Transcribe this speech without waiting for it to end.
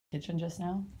kitchen just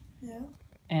now. Yeah.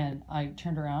 And I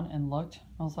turned around and looked.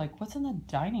 I was like, what's in the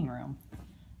dining room?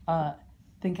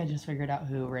 Think I just figured out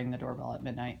who rang the doorbell at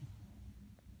midnight.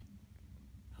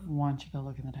 Why don't you go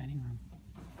look in the dining room?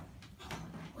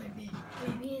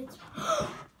 Maybe it's...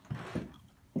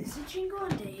 Is it Jingle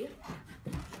and Dave?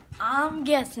 I'm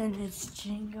guessing it's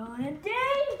Jingle and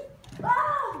Dave.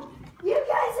 Oh, you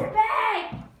guys are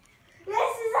back.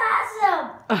 This is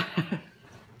awesome.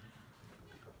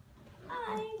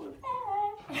 I'm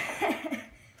back.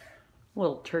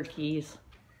 Little turkeys.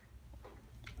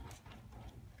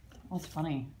 What's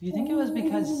funny? Do you think it was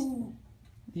because...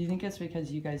 Do you think it's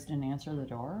because you guys didn't answer the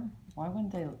door? Why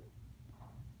wouldn't they...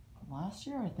 Last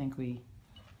year, I think we...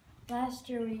 Last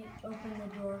year we opened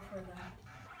the door for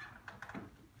them.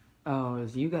 Oh, it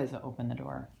was you guys that opened the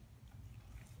door.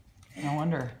 No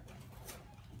wonder.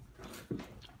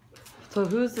 So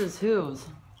whose is whose?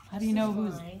 How do you know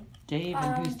who's Dave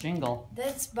and who's Jingle?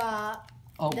 That's Bob.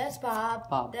 Oh, That's Bob.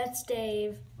 Bob. That's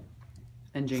Dave.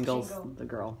 And Jingle's Jingle. the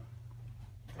girl.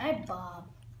 I'm Bob.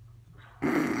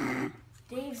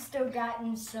 Dave's still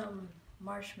gotten some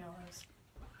marshmallows.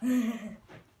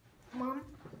 Mom?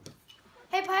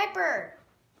 Hey, Piper!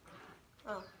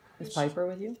 Oh. Is Piper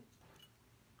with you?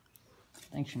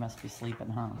 I think she must be sleeping,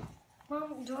 huh?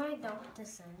 Mom, do I dump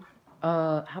this in?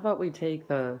 How about we take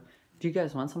the... Do you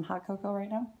guys want some hot cocoa right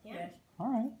now? Yeah. All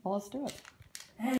right, well, let's do it.